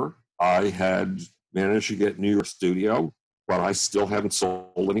summer, I had managed to get New York studio, but I still hadn't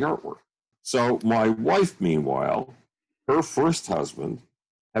sold any artwork. So my wife, meanwhile, her first husband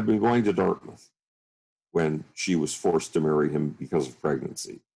had been going to Dartmouth when she was forced to marry him because of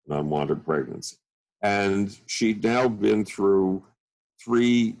pregnancy, an unwanted pregnancy. And she'd now been through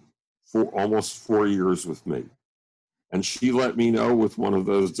almost 4 years with me. And she let me know with one of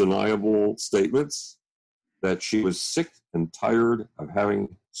those deniable statements that she was sick and tired of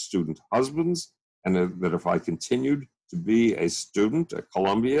having student husbands, and that if I continued to be a student at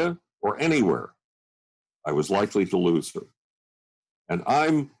Columbia or anywhere, I was likely to lose her. And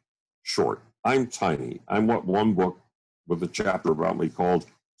I'm short, I'm tiny, I'm what one book with a chapter about me called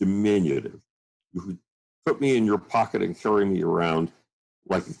diminutive. You could put me in your pocket and carry me around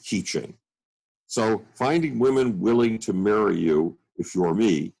like a keychain. So finding women willing to marry you, if you're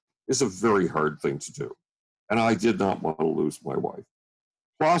me, is a very hard thing to do. And I did not want to lose my wife.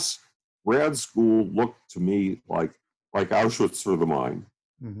 Plus, grad school looked to me like Auschwitz for the mind,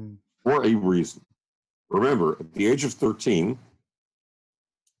 for a reason. Remember, at the age of 13,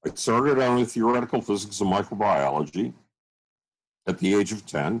 I started out in theoretical physics and microbiology. At the age of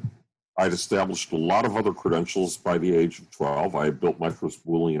 10, I'd established a lot of other credentials by the age of 12. I had built my first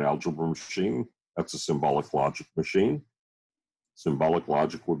Boolean algebra machine. That's a symbolic logic machine. Symbolic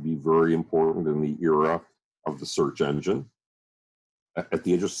logic would be very important in the era of the search engine. At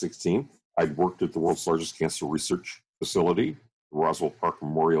the age of 16, I'd worked at the world's largest cancer research facility, the Roswell Park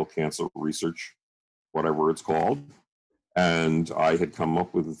Memorial Cancer Research, whatever it's called. And I had come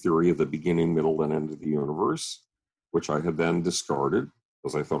up with a theory of the beginning, middle, and end of the universe, which I had then discarded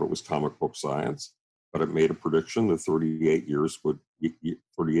because I thought it was comic book science. But it made a prediction that 38 years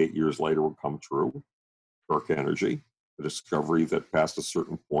later would come true. Dark energy, the discovery that past a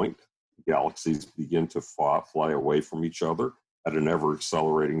certain point, galaxies begin to fly away from each other at an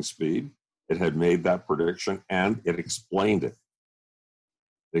ever-accelerating speed. It had made that prediction, and it explained it.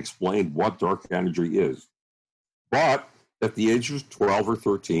 It explained what dark energy is. But at the age of 12 or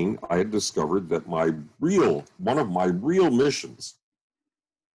 13, I had discovered that one of my real missions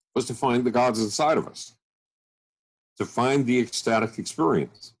was to find the gods inside of us, to find the ecstatic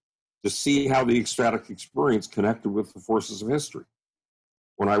experience, to see how the ecstatic experience connected with the forces of history.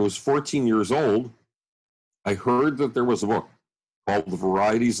 When I was 14 years old, I heard that there was a book called The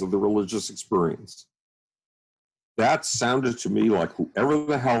Varieties of the Religious Experience. That sounded to me like whoever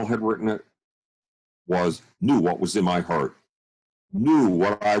the hell had written it knew what was in my heart, knew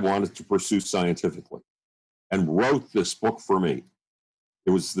what I wanted to pursue scientifically, and wrote this book for me.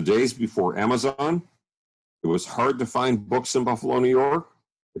 It was the days before Amazon. It was hard to find books in Buffalo, New York.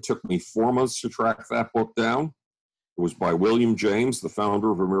 It took me 4 months to track that book down. It was by William James, the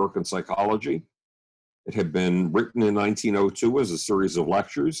founder of American Psychology. It had been written in 1902 as a series of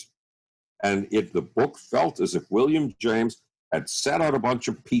lectures, and the book felt as if William James had set out a bunch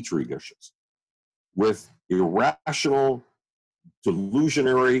of petri dishes with irrational,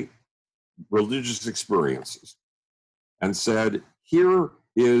 delusionary religious experiences and said, here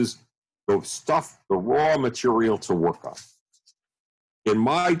is the stuff, the raw material to work on. In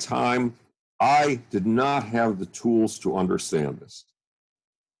my time, I did not have the tools to understand this.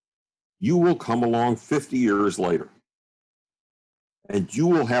 You will come along 50 years later, and you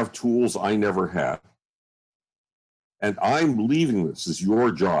will have tools I never had. And I'm leaving this as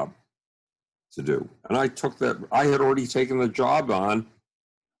your job to do. And I had already taken the job on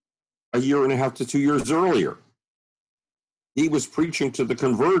a year and a half to 2 years earlier. He was preaching to the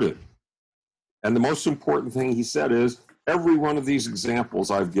converted. And the most important thing he said is, every one of these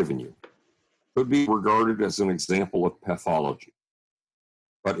examples I've given you could be regarded as an example of pathology.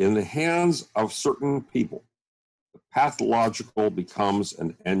 But in the hands of certain people, the pathological becomes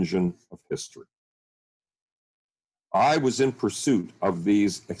an engine of history. I was in pursuit of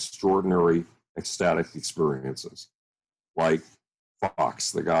these extraordinary ecstatic experiences, like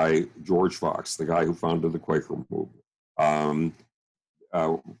George Fox, the guy who founded the Quaker movement.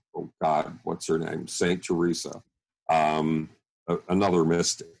 What's her name? Saint Teresa, another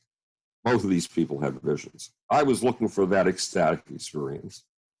mystic. Both of these people had visions. I was looking for that ecstatic experience.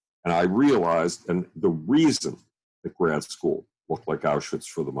 And I realized, and the reason that grad school looked like Auschwitz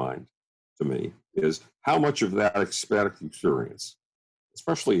for the mind to me is how much of that ecstatic experience,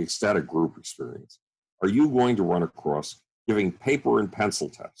 especially ecstatic group experience, are you going to run across giving paper and pencil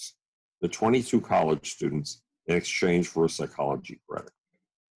tests to 22 college students in exchange for a psychology credit?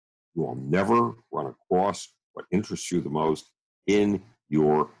 You will never run across what interests you the most in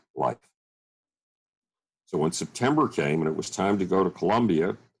your life. So when September came and it was time to go to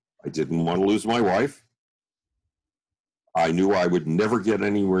Columbia, I didn't want to lose my wife. I knew I would never get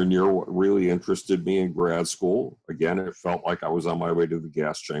anywhere near what really interested me in grad school. Again, it felt like I was on my way to the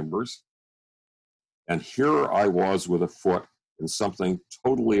gas chambers. And here I was with a foot in something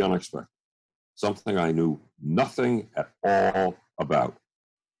totally unexpected, something I knew nothing at all about: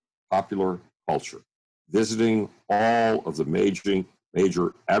 popular culture, visiting all of the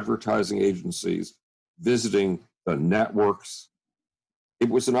major advertising agencies, visiting the networks, It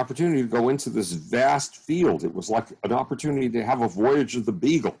was an opportunity to go into this vast field. It was like an opportunity to have a voyage of the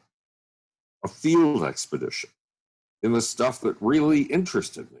Beagle, a field expedition in the stuff that really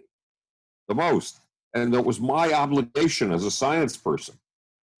interested me the most. And that was my obligation as a science person.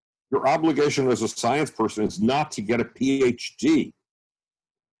 Your obligation as a science person is not to get a PhD.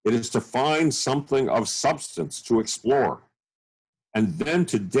 It is to find something of substance to explore, and then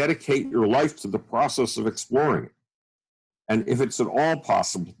to dedicate your life to the process of exploring it. And if it's at all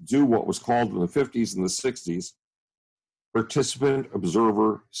possible, to do what was called in the 50s and the 60s participant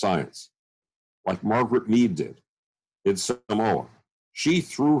observer science, like Margaret Mead did in Samoa. She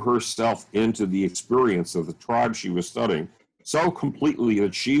threw herself into the experience of the tribe she was studying so completely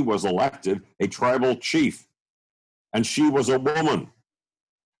that she was elected a tribal chief. And she was a woman.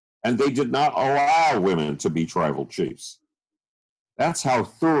 And they did not allow women to be tribal chiefs. That's how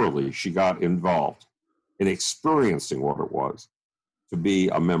thoroughly she got involved in experiencing what it was to be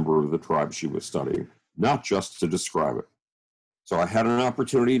a member of the tribe she was studying, not just to describe it. So I had an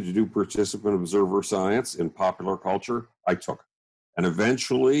opportunity to do participant observer science in popular culture. I took it. And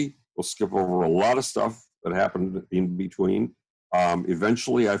eventually, we'll skip over a lot of stuff that happened in between.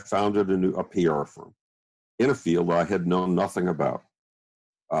 Eventually, I founded a PR firm in a field I had known nothing about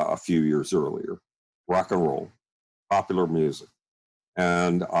a few years earlier, rock and roll, popular music.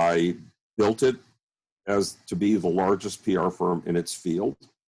 And I built it as to be the largest PR firm in its field.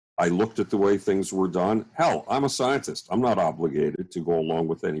 I looked at the way things were done. Hell, I'm a scientist. I'm not obligated to go along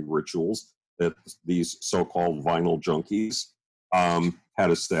with any rituals that these so-called vinyl junkies had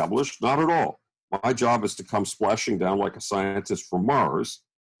established. Not at all. My job is to come splashing down like a scientist from Mars,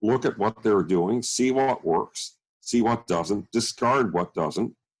 look at what they're doing, see what works, see what doesn't, discard what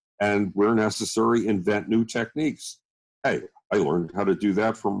doesn't, and where necessary, invent new techniques. Hey, I learned how to do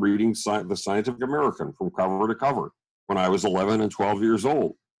that from reading the Scientific American from cover to cover when I was 11 and 12 years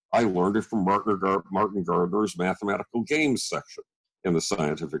old. I learned it from Martin Gardner's mathematical games section in the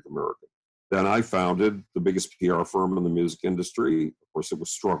Scientific American. Then I founded the biggest PR firm in the music industry. Of course, it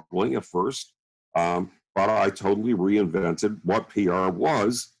was struggling at first, but I totally reinvented what PR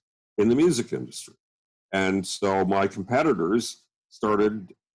was in the music industry. And so my competitors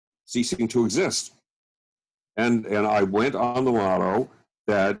started ceasing to exist. And I went on the motto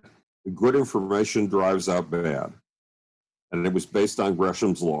that good information drives out bad. And it was based on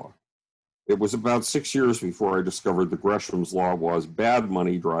Gresham's law. It was about 6 years before I discovered that Gresham's law was bad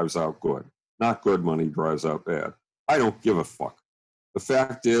money drives out good, not good money drives out bad. I don't give a fuck. The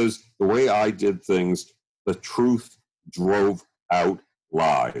fact is, the way I did things, the truth drove out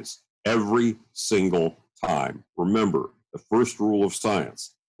lies every single time. Remember, the first rule of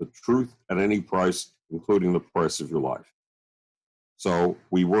science, the truth at any price, including the price of your life. So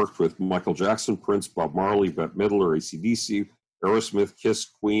we worked with Michael Jackson, Prince, Bob Marley, Bette Midler, AC/DC, Aerosmith, Kiss,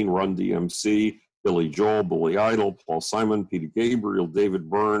 Queen, Run DMC, Billy Joel, Billy Idol, Paul Simon, Peter Gabriel, David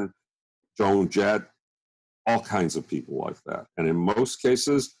Byrne, Joan Jett, all kinds of people like that. And in most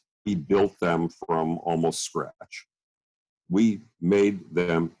cases, he built them from almost scratch. We made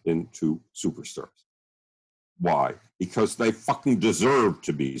them into superstars. Why? Because they fucking deserve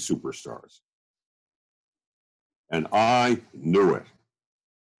to be superstars. And I knew it.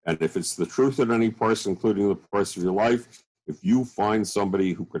 And if it's the truth at any price, including the price of your life, if you find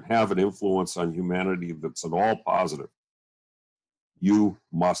somebody who can have an influence on humanity that's at all positive, you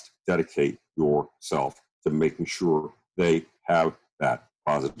must dedicate yourself to making sure they have that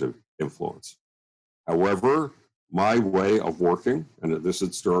positive influence. However, my way of working, and this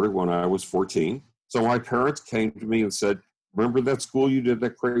had started when I was 14, so my parents came to me and said, remember that school you did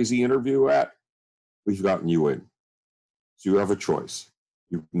that crazy interview at? We've gotten you in. So you have a choice.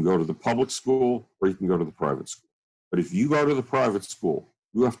 You can go to the public school or you can go to the private school. But if you go to the private school,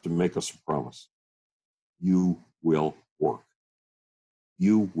 you have to make us a promise. You will work.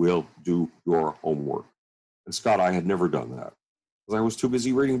 You will do your homework. And Scott, I had never done that because I was too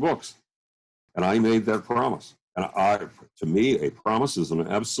busy reading books. And I made that promise. And to me, a promise is an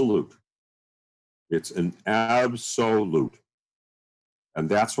absolute. It's an absolute. And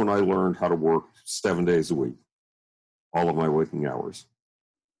that's when I learned how to work 7 days a week, all of my waking hours.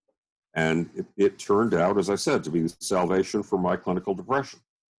 And it turned out, as I said, to be the salvation for my clinical depression.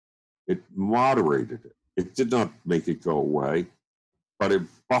 It moderated it. It did not make it go away, but it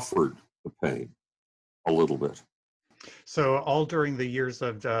buffered the pain a little bit. So all during the years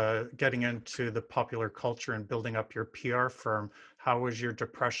of getting into the popular culture and building up your PR firm, how was your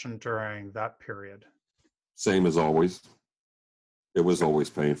depression during that period? Same as always. It was always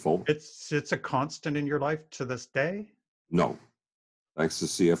painful. It's a constant in your life to this day? No. Thanks to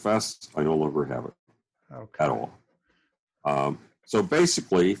CFS, I no longer have it at all. So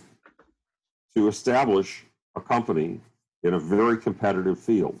basically, to establish a company in a very competitive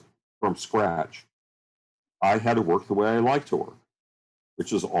field from scratch, I had to work the way I like to work,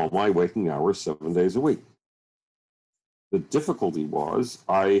 which is all my waking hours, 7 days a week. The difficulty was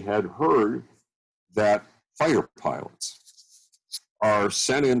I had heard that fighter pilots are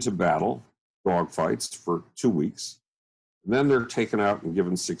sent into battle, dogfights, for 2 weeks, and then they're taken out and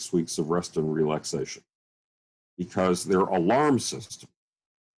given 6 weeks of rest and relaxation because their alarm system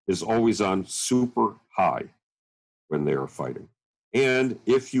is always on super high when they are fighting. And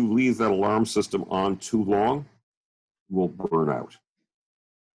if you leave that alarm system on too long, you will burn out.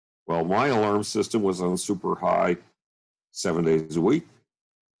 Well, my alarm system was on super high 7 days a week,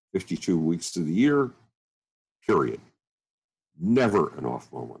 52 weeks of the year, period. Never an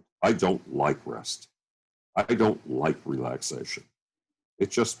off moment. I don't like rest. I don't like relaxation.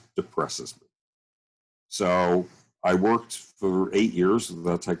 It just depresses me. So I worked for 8 years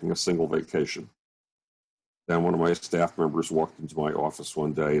without taking a single vacation. Then one of my staff members walked into my office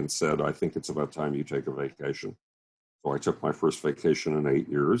one day and said, I think it's about time you take a vacation. So I took my first vacation in 8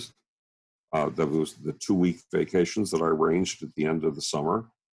 years. That was the 2-week vacations that I arranged at the end of the summer.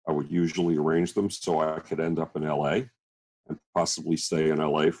 I would usually arrange them so I could end up in LA and possibly stay in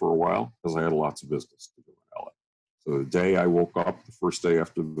LA for a while because I had lots of business to do in LA. So the day I woke up, the first day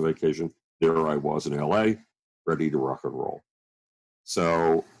after the vacation, there I was in LA, ready to rock and roll.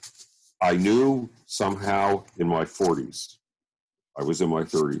 So I knew somehow in my 40s, I was in my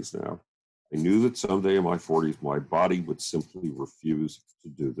 30s now, I knew that someday in my 40s, my body would simply refuse to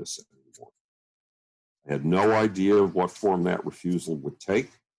do this anymore. I had no idea of what form that refusal would take,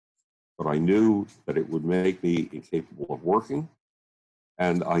 but I knew that it would make me incapable of working,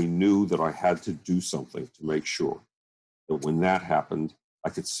 and I knew that I had to do something to make sure that when that happened, I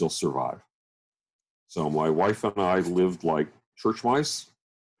could still survive. So my wife and I lived like church mice.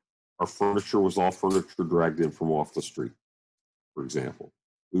 Our furniture was all furniture dragged in from off the street, for example.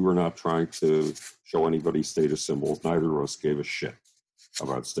 We were not trying to show anybody status symbols. Neither of us gave a shit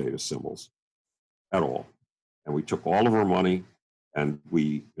about status symbols at all. And we took all of our money and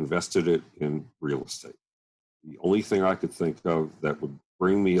we invested it in real estate. The only thing I could think of that would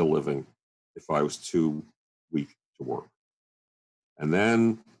bring me a living if I was too weak to work. And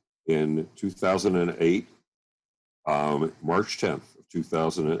then in 2008, March 10th of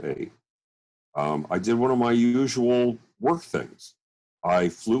 2008, I did one of my usual work things. I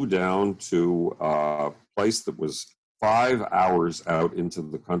flew down to a place that was 5 hours out into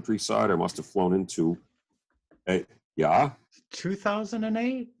the countryside. I must have flown into a, yeah?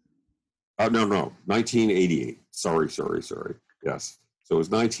 2008? No, 1988. Sorry. Yes. So it was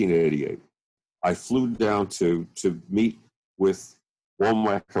 1988. I flew down to meet with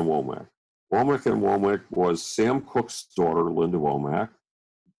Womack and Womack. Womack and Womack was Sam Cooke's daughter, Linda Womack,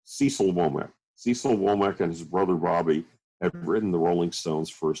 Cecil Womack. Cecil Womack and his brother Bobby had written the Rolling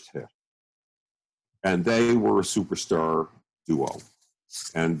Stones' first hit. And they were a superstar duo.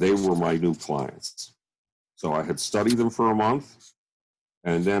 And they were my new clients. So I had studied them for a month,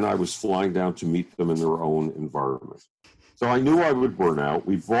 and then I was flying down to meet them in their own environment. So I knew I would burn out.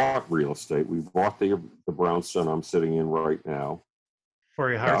 We bought real estate. We bought the brownstone I'm sitting in right now.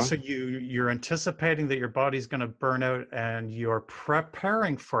 Very hard. Yeah. So you're anticipating that your body's going to burn out and you're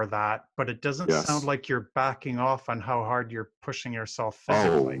preparing for that, but it doesn't sound like you're backing off on how hard you're pushing yourself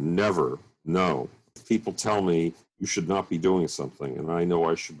physically. Oh, never. No. People tell me you should not be doing something, and I know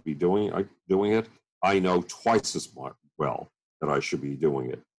I should be doing it. I know twice as well that I should be doing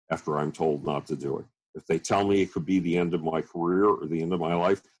it after I'm told not to do it. If they tell me it could be the end of my career or the end of my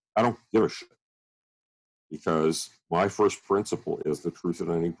life, I don't give a shit. Because my first principle is the truth at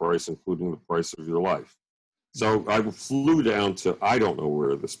any price, including the price of your life. So I flew down to, I don't know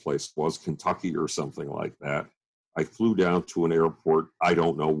where this place was, Kentucky or something like that. I flew down to an airport, I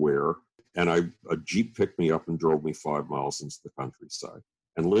don't know where, and a Jeep picked me up and drove me 5 miles into the countryside.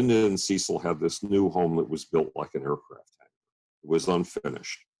 And Linda and Cecil had this new home that was built like an aircraft hangar. It was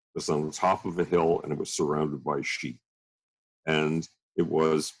unfinished. It was on the top of a hill, and it was surrounded by sheep. And it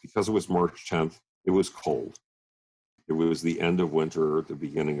was, because it was March 10th, it was cold. It was the end of winter, the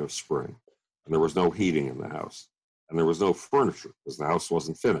beginning of spring. And there was no heating in the house. And there was no furniture because the house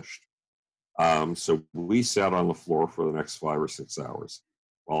wasn't finished. So we sat on the floor for the next 5 or 6 hours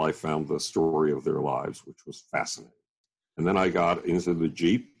while I found the story of their lives, which was fascinating. And then I got into the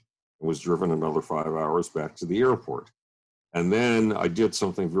Jeep and was driven another 5 hours back to the airport. And then I did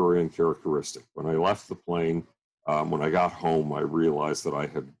something very uncharacteristic. When I left the plane, when I got home, I realized that I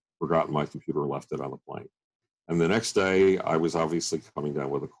had forgotten my computer and left it on the plane. And the next day, I was obviously coming down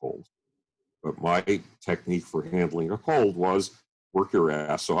with a cold. But my technique for handling a cold was work your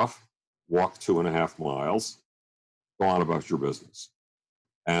ass off, walk 2.5 miles, go on about your business.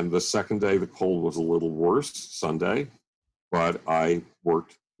 And the second day, the cold was a little worse, Sunday, but I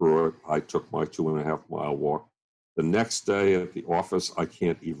worked through it. I took my 2.5 mile walk. The next day at the office, I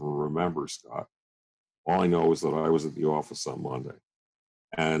can't even remember, Scott. All I know is that I was at the office on Monday.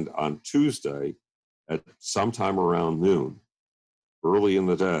 And on Tuesday, at sometime around noon, early in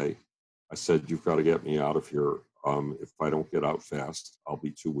the day, I said, you've got to get me out of here. If I don't get out fast, I'll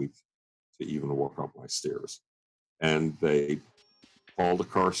be too weak to even walk up my stairs. And they called a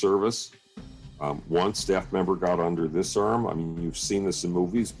car service. One staff member got under this arm. I mean, you've seen this in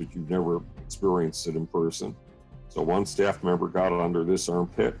movies, but you've never experienced it in person. So one staff member got under this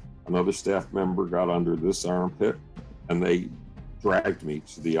armpit. Another staff member got under this armpit, and they dragged me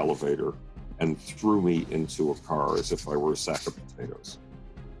to the elevator and threw me into a car as if I were a sack of potatoes.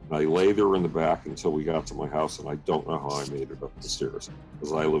 And I lay there in the back until we got to my house, and I don't know how I made it up the stairs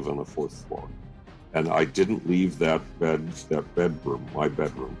because I live on the 4th floor. And I didn't leave that bedroom, my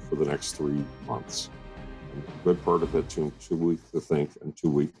bedroom, for the next 3 months. And a good part of it took 2 weeks to think and 2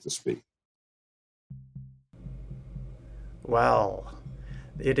 weeks to speak. Well,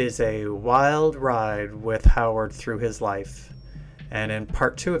 it is a wild ride with Howard through his life. And in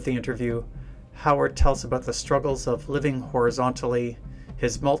part 2 of the interview, Howard tells about the struggles of living horizontally,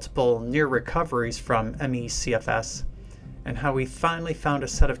 his multiple near recoveries from ME/CFS, and how he finally found a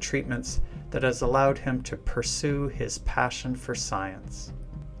set of treatments that has allowed him to pursue his passion for science.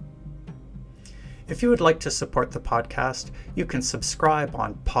 If you would like to support the podcast, you can subscribe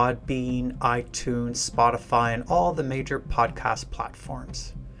on Podbean, iTunes, Spotify, and all the major podcast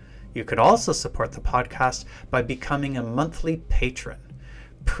platforms. You could also support the podcast by becoming a monthly patron.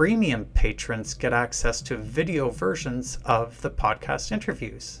 Premium patrons get access to video versions of the podcast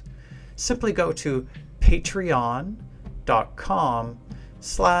interviews. Simply go to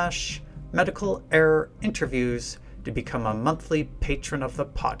patreon.com/medical error interviews to become a monthly patron of the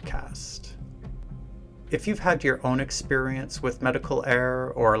podcast. If you've had your own experience with medical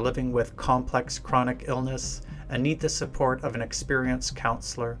error or living with complex chronic illness and need the support of an experienced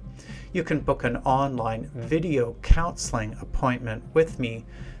counselor, you can book an online video counseling appointment with me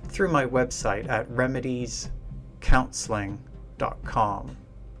through my website at remediescounseling.com.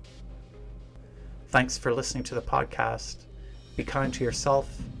 Thanks for listening to the podcast. Be kind to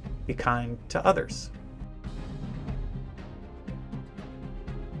yourself. Be kind to others.